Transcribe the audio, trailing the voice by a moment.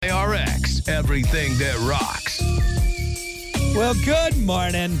everything that rocks. Well, good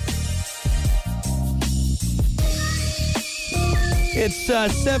morning. It's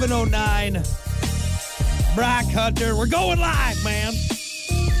 7:09. Brock Hunter. We're going live, man.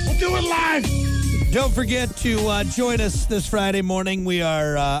 We'll do it live. Don't forget to join us this Friday morning. We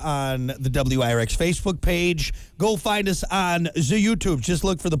are on the WIRX Facebook page. Go find us on the YouTube. Just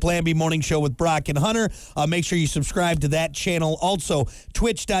look for the Plan B Morning Show with Brock and Hunter. Make sure you subscribe to that channel. Also,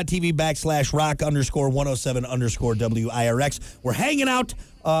 twitch.tv/rock_107_WIRX. We're hanging out.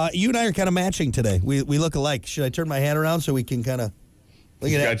 You and I are kind of matching today. We look alike. Should I turn my hat around so we can kind of...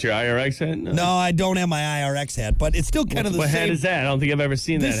 You got your IRX hat? No, I don't have my IRX hat, but it's still kind of the same. What hat is that? I don't think I've ever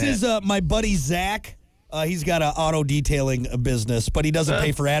seen that hat. This is my buddy Zach. He's got an auto detailing business, but he doesn't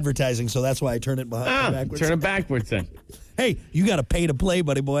pay for advertising, so that's why I turn it backwards. Turn it backwards then. Hey, you got to pay to play,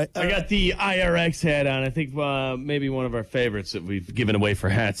 buddy boy. I got the IRX hat on. I think maybe one of our favorites that we've given away for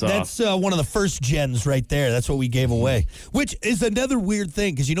hats off. That's one of the first gens right there. That's what we gave away, which is another weird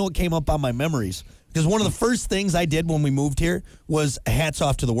thing because you know what came up on my memories? Because one of the first things I did when we moved here was hats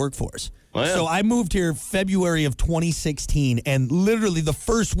off to the workforce. Oh, yeah. So I moved here February of 2016, and literally the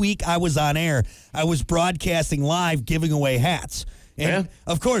first week I was on air, I was broadcasting live giving away hats. And,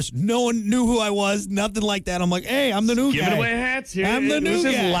 of course, no one knew who I was, nothing like that. I'm like, hey, I'm the new guy. Giving away hats here. I'm the new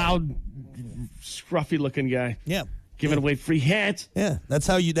guy. This loud, scruffy-looking guy. Yeah. Giving away free hats. Yeah, that's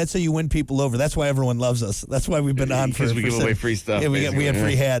how you win people over. That's why everyone loves us. That's why we've been on for. Because we give away free stuff. Yeah, we had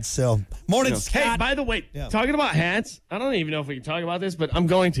free hats. So morning, Scott. Hey, by the way, talking about hats, I don't even know if we can talk about this, but I'm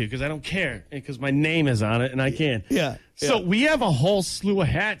going to because I don't care because my name is on it and I can. Yeah. So we have a whole slew of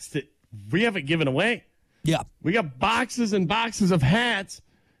hats that we haven't given away. Yeah. We got boxes and boxes of hats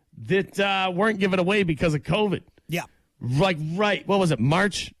that weren't given away because of COVID. Yeah. What was it?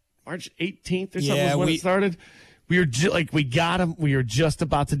 March 18th or something was when it started. We were we got them. We were just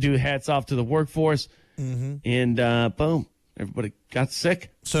about to do hats off to the workforce, and boom, everybody got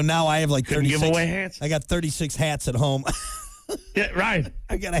sick. So now I have like 36. Give away hats. I got 36 hats at home. Yeah, right.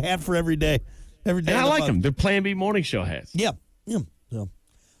 I got a hat for every day. Every day. And I like them. They're Plan B Morning Show hats. Yeah. So,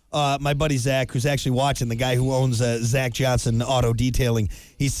 my buddy Zach, who's actually watching, the guy who owns Zach Johnson Auto Detailing,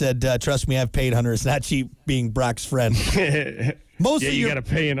 he said, "Trust me, I've paid, Hunter. It's not cheap being Brock's friend." Most of you got to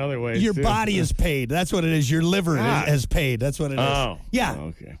pay in other ways. Your too. body is paid. That's what it is. Your liver has paid. That's what it is. Oh. Yeah.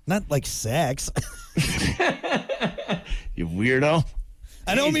 Okay. Not like sex. You weirdo.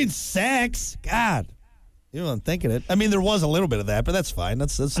 I don't mean sex. God. You know, I'm thinking it. I mean, there was a little bit of that, but that's fine.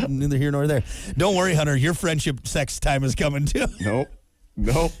 That's neither here nor there. Don't worry, Hunter. Your friendship sex time is coming too. Nope.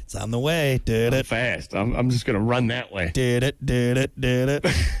 It's on the way. Did it fast. I'm just going to run that way. Did it.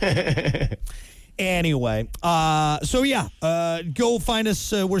 Anyway, so yeah, go find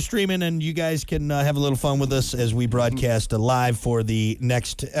us. We're streaming, and you guys can have a little fun with us as we broadcast live for the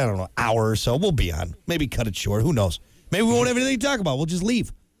next, hour or so. We'll be on. Maybe cut it short. Who knows? Maybe we won't have anything to talk about. We'll just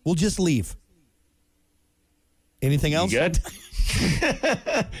leave. Anything else? You good?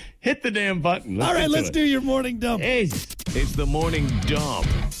 Hit the damn button. All right, let's do your morning dump. Hey. It's the Morning Dump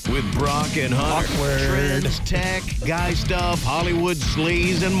with Brock and Hunter. Awkward. Trends, tech, guy stuff, Hollywood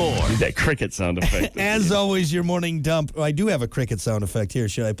sleaze, and more. That cricket sound effect. As always, your morning dump. Oh, I do have a cricket sound effect here.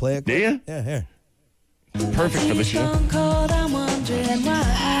 Should I play it? Do you? Yeah, here. Perfect for the show.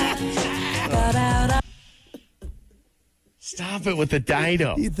 Stop it with the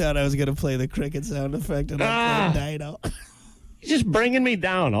Dido. You thought I was going to play the cricket sound effect, and I played Dido. You're just bringing me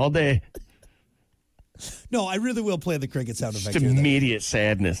down all day. No, I really will play the cricket sound effect. Just immediate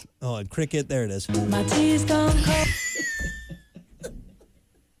sadness. Oh, and cricket, there it is. My tea's gone cold.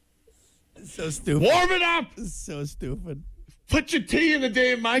 It's so stupid. Warm it up. It's so stupid. Put your tea in the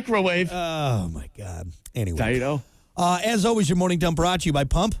damn microwave. Oh, my God. Anyway. Dido. As always, your morning dump brought to you by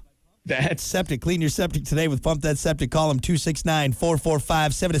Pump. That's Septic. Clean your septic today with Pump That Septic. Call them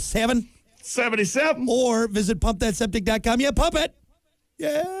 269-445-7777. 77. Or visit pumpthatseptic.com. Yeah, pump it.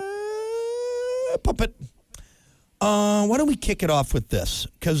 Yeah, pump it. Why don't we kick it off with this?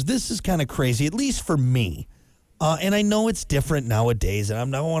 Because this is kind of crazy, at least for me. And I know it's different nowadays, and I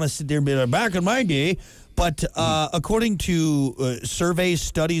don't want to sit there and be like, back in my day. But according to surveys,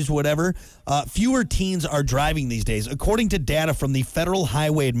 studies, whatever, fewer teens are driving these days. According to data from the Federal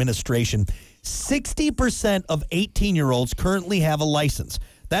Highway Administration, 60% of 18-year-olds currently have a license.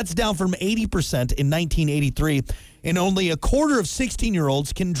 That's down from 80% in 1983. And only a quarter of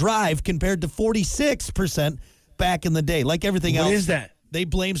 16-year-olds can drive compared to 46% back in the day. Like everything else. What is that? They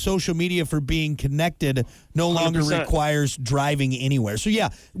blame social media for being connected, no longer 100%. requires driving anywhere. So, yeah,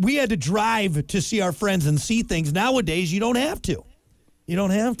 we had to drive to see our friends and see things. Nowadays, you don't have to. You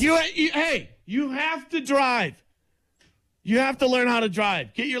don't have to. Hey, you have to drive. You have to learn how to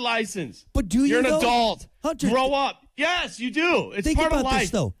drive. Get your license. But do you? You're an though? adult. Hunter, grow up. Yes, you do. It's think part about of life. this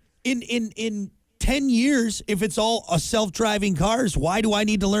though. In 10 years, if it's all self-driving cars, why do I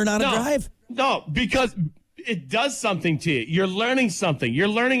need to learn how to drive? No, because it does something to you. You're learning something. You're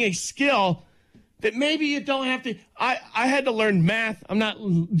learning a skill that maybe you don't have to. I had to learn math. I'm not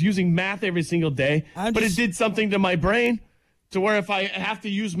using math every single day, but it did something to my brain to where if I have to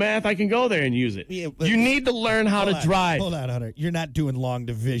use math, I can go there and use it. Yeah, you need to learn how to drive. Hold on, Hunter. You're not doing long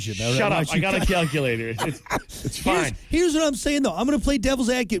division. Shut up. I got a calculator. It's fine. Here's what I'm saying, though. I'm going to play devil's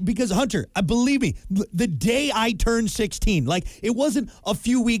advocate because, Hunter, believe me, the day I turned 16, like it wasn't a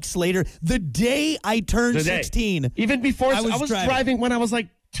few weeks later, the day I turned 16. Even before, I was driving when I was like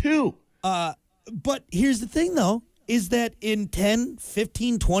 2. But here's the thing, though, is that in 10,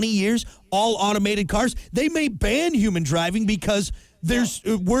 15, 20 years, all automated cars, they may ban human driving because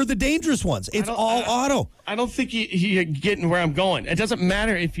we're the dangerous ones. It's all auto. I don't think you're getting where I'm going. It doesn't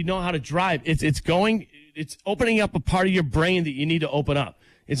matter if you know how to drive. It's opening up a part of your brain that you need to open up.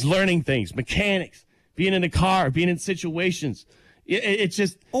 It's learning things, mechanics, being in a car, being in situations. It's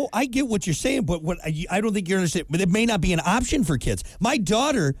just. Oh, I get what you're saying, but I don't think you're understanding. But it may not be an option for kids. My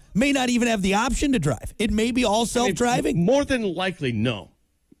daughter may not even have the option to drive. It may be all self-driving. More than likely, no.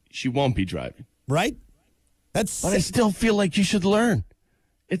 She won't be driving. Right? But I still feel like you should learn.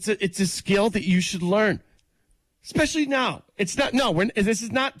 It's a skill that you should learn. Especially now. It's not. No, this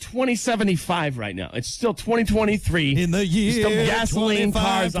is not 2075 right now. It's still 2023. In the year still gasoline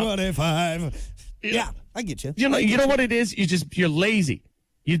 25, cars. 25. Yeah, I get you. You know what it is? You're lazy.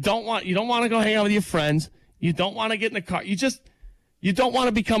 You don't want to go hang out with your friends. You don't want to get in the car. You don't want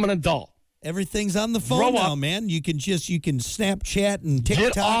to become an adult. Everything's on the phone now, man. You can Snapchat and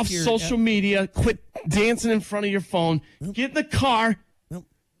TikTok. Get off social media. Quit dancing in front of your phone. Nope. Get in the car. Nope.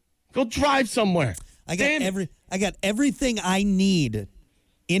 Go drive somewhere. I got everything I need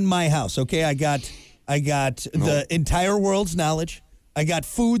in my house. Okay, I got the entire world's knowledge. I got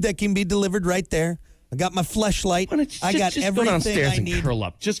food that can be delivered right there. I got my fleshlight. I got everything go downstairs I need. And curl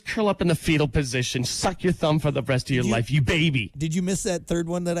up. Just curl up in the fetal position. Suck your thumb for the rest of your life, you baby. Did you miss that third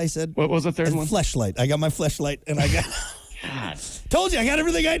one that I said? What was the third one? Fleshlight. I got my fleshlight, and I got. God. Told you, I got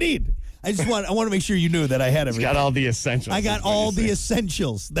everything I need. I want to make sure you knew that I had everything. Got all the essentials. I got all the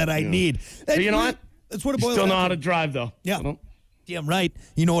essentials that I need. But you know what? That's what it boils down to. Still know how to drive, though. Yeah. Damn right.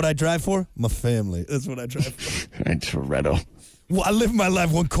 You know what I drive for? My family. That's what I drive for. Toretto. Well, I live my life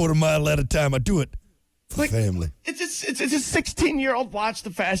 1/4 mile at a time. I do it for family. It's a 16-year-old watched the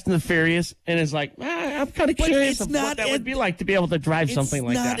Fast and the Furious and is like, I'm kind of curious what that would be like to be able to drive something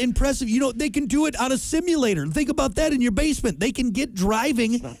like that. It's not impressive. You know, they can do it on a simulator. Think about that in your basement. They can get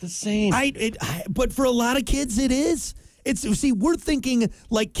driving. It's not the same. But for a lot of kids, it is. We're thinking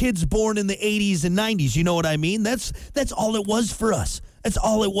like kids born in the 80s and 90s. You know what I mean? That's all it was for us. That's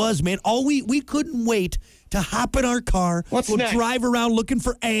all it was, man. We couldn't wait to hop in our car, drive around looking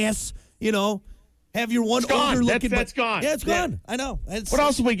for ass, have your one older looking. That's gone. Yeah, it's gone. I know. What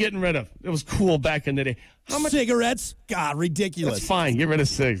else are we getting rid of? It was cool back in the day. How much cigarettes? God, ridiculous. That's fine. Get rid of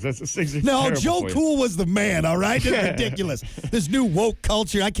cigs. Cigs no, Joe Cool was the man. All right, it's ridiculous. This new woke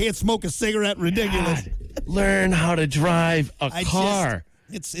culture. I can't smoke a cigarette. Ridiculous. God. Learn how to drive a car.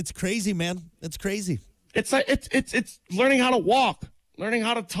 It's crazy, man. It's crazy. It's like it's learning how to walk, learning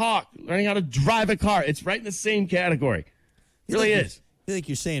how to talk, learning how to drive a car. It's right in the same category. It really is. I feel like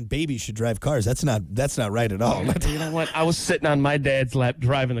you're saying babies should drive cars. That's not right at all. You know what? I was sitting on my dad's lap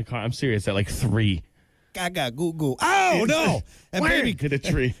driving the car. I'm serious. At like 3. Gaga goo goo. Oh no! And baby hit a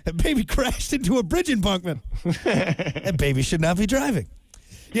tree. That baby crashed into a bridge embankment. That baby should not be driving.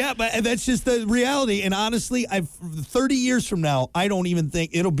 Yeah, but that's just the reality. And honestly, 30 years from now, I don't even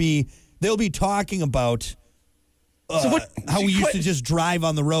think they'll be talking about how we used to just drive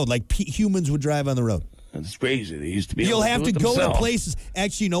on the road, like humans would drive on the road. That's crazy. They used to be. You'll have to go to places.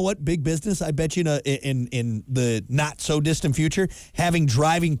 Actually, you know what? Big business. I bet you in the not so distant future, having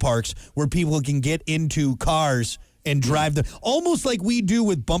driving parks where people can get into cars and drive them, almost like we do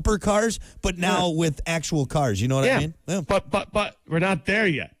with bumper cars, but now with actual cars. You know what I mean? Yeah. But we're not there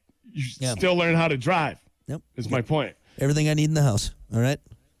yet. You still learn how to drive. Yep. Is my point. Everything I need in the house. All right.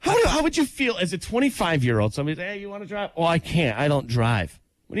 How would you feel as a 25-year-old? Somebody say, "Hey, you want to drive?" "Oh, I can't. I don't drive."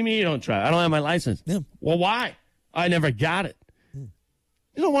 "What do you mean you don't drive?" "I don't have my license." Yeah. "Well, why?" "I never got it." You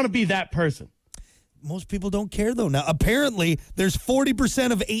don't want to be that person. Most people don't care, though. Now, apparently, there's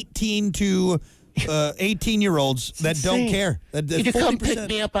 40% of 18 to 18-year-olds that don't care. You could come pick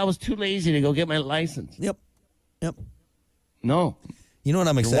me up. I was too lazy to go get my license. Yep. No. You know what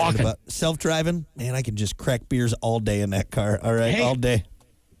I'm excited about? Self-driving. Man, I can just crack beers all day in that car. All right, all day.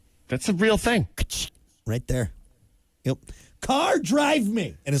 That's a real thing. Right there. Yep. Car, drive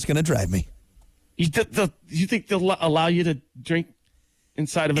me. And it's going to drive me. You think they'll allow you to drink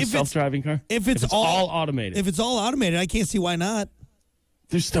inside of a self-driving car? If it's all automated. If it's all automated, I can't see why not.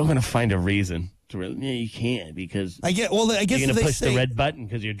 They're still going to find a reason to really. Yeah, you can't because I guess you're going to push the red button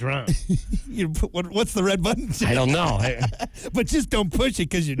because you're drunk. What's the red button? I don't know. But just don't push it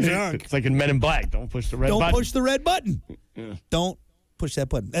because you're drunk. It's like in Men in Black. Don't push the red button. Don't push the red button. Yeah. Don't push that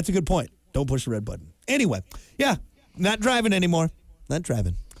button. That's a good point. Don't push the red button. Anyway, yeah, not driving anymore. Not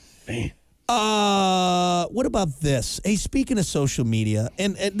driving. Man. What about this? Hey, speaking of social media,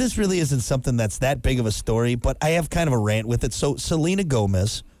 and this really isn't something that's that big of a story, but I have kind of a rant with it. So Selena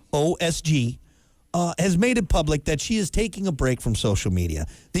Gomez, OSG, has made it public that she is taking a break from social media.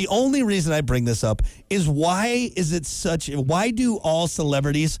 The only reason I bring this up is why do all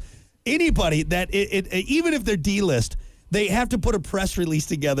celebrities, anybody that even if they're D-list, they have to put a press release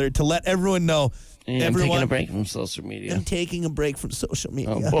together to let everyone know. I'm taking a break from social media. I'm taking a break from social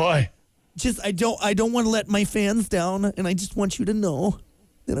media. Oh boy. I don't want to let my fans down, and I just want you to know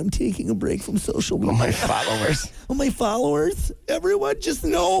that I'm taking a break from social media. Oh, my followers. Oh, my followers. Everyone just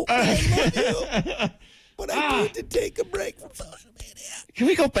know I love you. But I need to take a break from social media. Can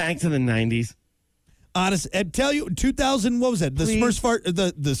we go back to the 90s? Honest, and tell you, 2000, what was that? The first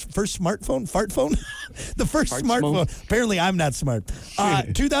first smartphone? Fart phone? The first smartphone. Apparently, I'm not smart.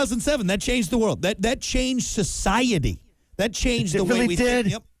 2007, that changed the world. That changed society. That changed the way we did.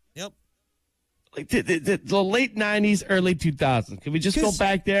 Think. Yep. Like the late 90s, early 2000s. Can we just go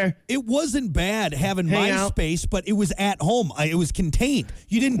back there? It wasn't bad having MySpace, but it was at home. It was contained.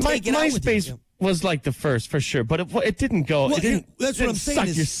 You didn't take it out with you. MySpace was like the first, for sure, but it didn't go. Well, it didn't, that's what I'm saying.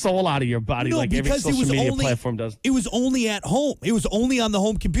 Suck your soul out of your body like every social media platform does. It was only at home. It was only on the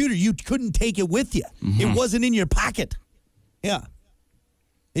home computer. You couldn't take it with you. Mm-hmm. It wasn't in your pocket. Yeah.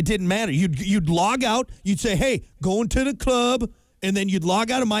 It didn't matter. You'd log out. You'd say, hey, going to the club. And then you'd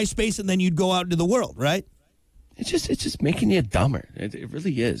log out of MySpace, and then you'd go out into the world, right? It's just making you dumber. It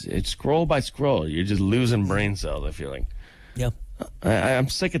really is. It's scroll by scroll. You're just losing brain cells, I feel like. Yeah. I'm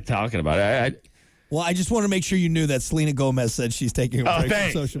sick of talking about it. Well, I just want to make sure you knew that Selena Gomez said she's taking a break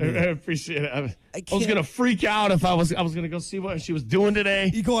from social media. I appreciate it. I was going to freak out if I was going to go see what she was doing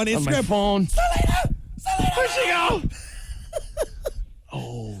today. You go on Instagram. On my phone. Selena! Where'd she go?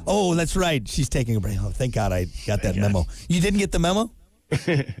 Oh, that's right. She's taking a break. Oh, thank God I got that memo. You didn't get the memo?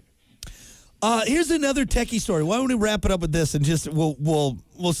 Here's another techie story. Why don't we wrap it up with this and just we'll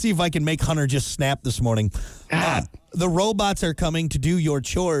see if I can make Hunter just snap this morning. The robots are coming to do your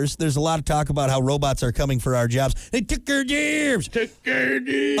chores. There's a lot of talk about how robots are coming for our jobs. They took our jobs.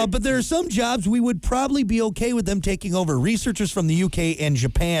 But there are some jobs we would probably be okay with them taking over. Researchers from the UK and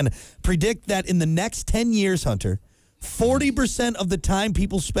Japan predict that in the next 10 years, Hunter, 40% of the time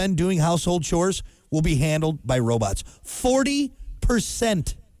people spend doing household chores will be handled by robots.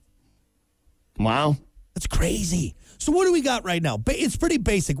 40%. Wow. That's crazy. So what do we got right now? It's pretty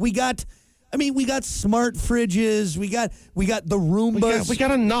basic. We got smart fridges. We got the Roombas. We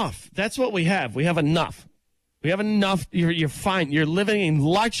got enough. That's what we have. We have enough. We have enough. You're fine. You're living in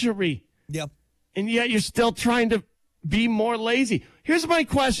luxury. Yep. And yet you're still trying to be more lazy. Here's my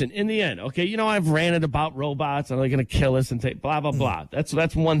question in the end. Okay, I've ranted about robots and they're going to kill us and take blah, blah, blah.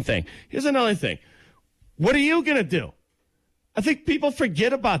 That's one thing. Here's another thing. What are you going to do? I think people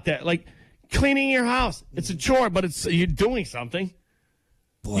forget about that. Like cleaning your house. It's a chore, but you're doing something.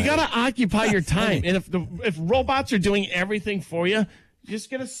 Boy. You got to occupy your time. And if robots are doing everything for you, you're just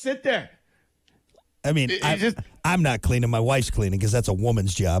going to sit there. I mean, I'm not cleaning. My wife's cleaning because that's a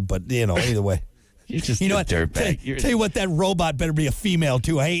woman's job. But, either way. You're just a dirtbag. Tell you what, that robot better be a female,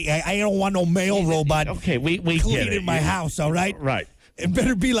 too. I don't want no male robot we cleaning my house, all right? Right. It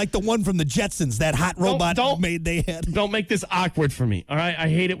better be like the one from the Jetsons, that hot robot they had. Don't make this awkward for me, all right? I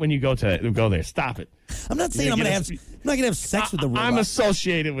hate it when you go there. Stop it. I'm not saying I'm not going to have sex with the robot. I'm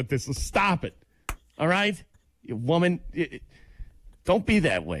associated with this, so stop it, all right? You woman, don't be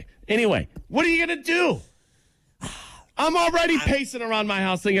that way. Anyway, what are you going to do? I'm already pacing around my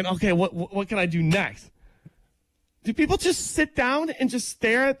house thinking, okay, what can I do next? Do people just sit down and just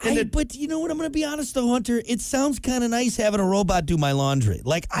stare at it? But you know what? I'm going to be honest, though, Hunter. It sounds kind of nice having a robot do my laundry.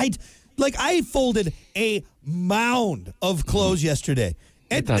 I folded a mound of clothes yesterday.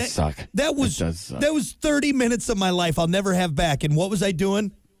 It does suck. That was 30 minutes of my life I'll never have back. And what was I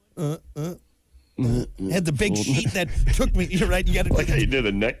doing? Had the big sheet that took me. You're right. You got to like how you did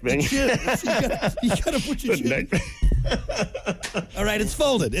the neck thing. You got to put your chin. All right, it's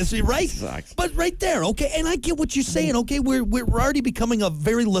folded. Is it right? Sucks. But right there, okay. And I get what you're saying. Okay, we're already becoming a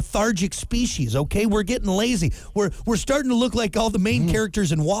very lethargic species. Okay, we're getting lazy. We're starting to look like all the main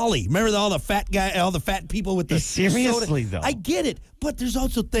characters in WALL-E. Remember all the fat people with the seriously soda? though. I get it, but there's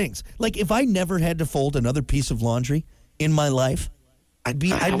also things like if I never had to fold another piece of laundry in my life, I'd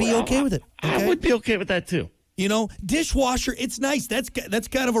be okay with it. Okay? I would be okay with that too. You know, dishwasher, it's nice. That's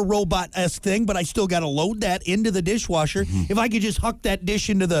kind of a robot-esque thing, but I still got to load that into the dishwasher. If I could just huck that dish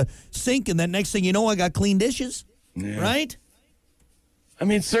into the sink, and then next thing you know, I got clean dishes, right? I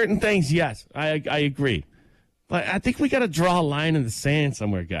mean, certain things, yes, I agree. But I think we got to draw a line in the sand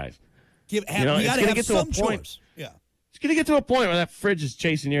somewhere, guys. You got to have some chores. Yeah. It's going to get to a point where that fridge is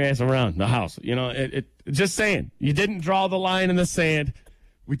chasing your ass around the house. You know, just saying. You didn't draw the line in the sand.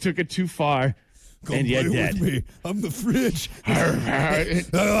 We took it too far. Come play with me. I'm the fridge.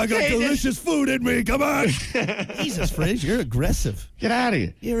 I got delicious food in me. Come on. Jesus, Fridge, you're aggressive. Get out of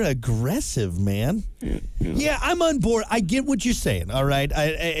here. You're aggressive, man. Yeah, I'm on board. I get what you're saying, all right?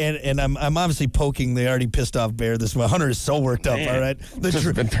 And I'm obviously poking the already pissed off bear this way. Hunter is so worked up, all right?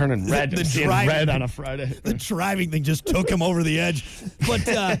 Just been turning red. Red on a Friday. The driving thing just took him over the edge.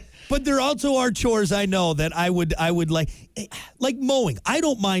 But there also are chores I know that I would like mowing. I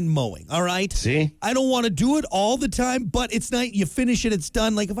don't mind mowing, all right? See? I don't want to do it all the time, but it's nice. You finish it, it's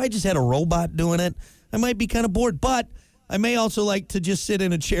done. Like if I just had a robot doing it, I might be kind of bored. But I may also like to just sit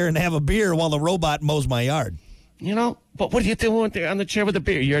in a chair and have a beer while the robot mows my yard. You know, but what are you doing on the chair with the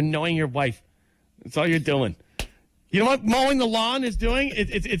beer? You're annoying your wife. That's all you're doing. You know what mowing the lawn is doing?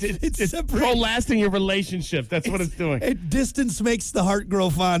 It's prolonging your relationship. That's what it's doing. Distance makes the heart grow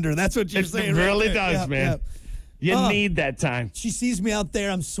fonder. That's what you're saying. It really does, man. Yeah. You need that time. She sees me out there.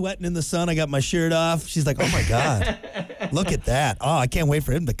 I'm sweating in the sun. I got my shirt off. She's like, oh, my God. Look at that. Oh, I can't wait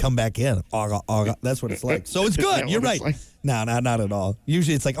for him to come back in. That's what it's like. So it's good. You're right. Like? No, not at all.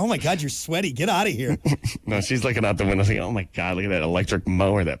 Usually it's like, oh, my God, you're sweaty. Get out of here. No, she's looking out the window saying, oh, my God, look at that electric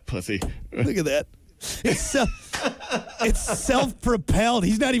mower, that pussy. Look at that. It's self-propelled.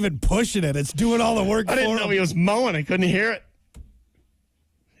 He's not even pushing it. It's doing all the work for him. I didn't know he was mowing. I couldn't hear it.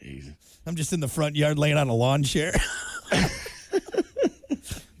 Jesus. I'm just in the front yard laying on a lawn chair.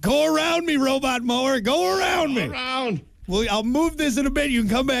 Go around me, robot mower. Go around me. Go around. Well, I'll move this in a bit. You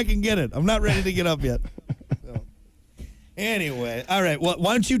can come back and get it. I'm not ready to get up yet. So. Anyway, all right. Well,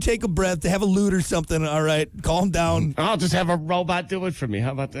 why don't you take a breath, have a loot or something, all right? Calm down. I'll just have a robot do it for me.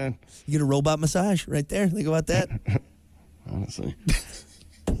 How about that? You get a robot massage right there. Think about that. Honestly.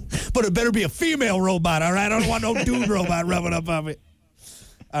 But it better be a female robot, all right? I don't want no dude robot rubbing up on me.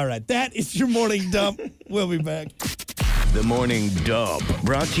 All right, that is your morning dump. We'll be back. The Morning Dump,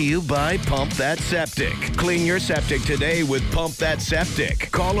 brought to you by Pump That Septic. Clean your septic today with Pump That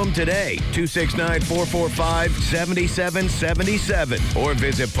Septic. Call them today, 269-445-7777, or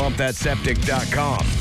visit pumpthatseptic.com.